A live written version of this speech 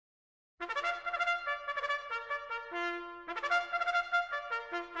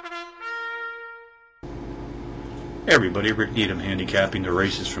Hey everybody, Rick Needham handicapping the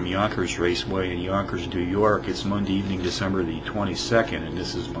races from Yonkers Raceway in Yonkers, New York. It's Monday evening, December the 22nd, and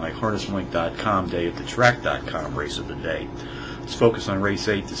this is my harnesslink.com day at the track.com race of the day. Let's focus on race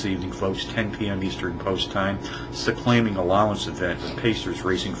 8 this evening, folks, 10 p.m. Eastern Post Time. It's the claiming allowance event with Pacers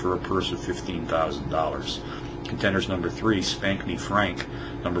racing for a purse of $15,000. Contenders number 3, Spank Me Frank,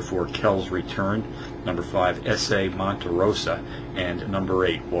 number 4, Kells Return, number 5, S.A. Monterosa, and number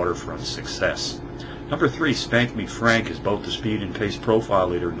 8, Waterfront Success. Number 3, Spank Me Frank, is both the speed and pace profile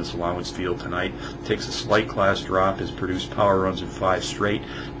leader in this allowance field tonight. Takes a slight class drop, has produced power runs in 5 straight,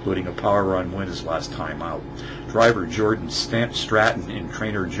 including a power run win his last time out. Driver Jordan Stratton and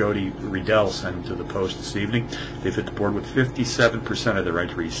trainer Jody Riedel sent him to the post this evening. They've hit the board with 57% of their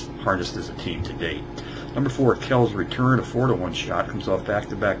entries harnessed as a team to date. Number 4, Kells Return, a 4-to-1 shot, comes off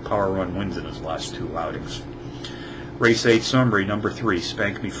back-to-back power run wins in his last 2 outings. Race 8 summary, number 3,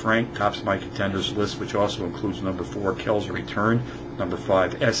 Spank Me Frank, tops my contenders list, which also includes number 4, Kells Return, number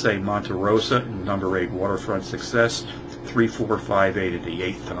 5, S.A. Monterosa, and number 8, Waterfront Success. 3, 4, 5, 8 at the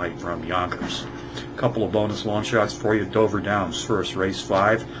 8th tonight from Yonkers. A couple of bonus long shots for you. Dover Downs first, race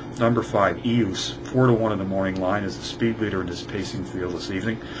 5. Number 5, Eus, 4-to-1 in the morning line, is the speed leader in this pacing field this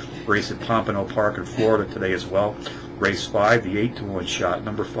evening. Race at Pompano Park in Florida today as well. Race 5, the 8-to-1 shot,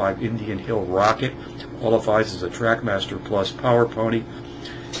 number 5, Indian Hill Rocket, qualifies as a Trackmaster Plus Power Pony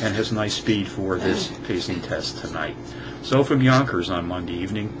and has nice speed for this pacing test tonight. So from Yonkers on Monday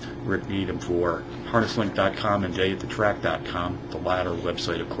evening, Rick Needham for harnesslink.com and dayatthetrack.com, the latter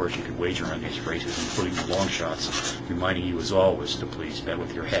website, of course, you can wager on these races, including the long shots, reminding you as always to please bet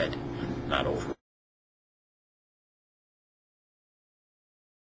with your head, not over.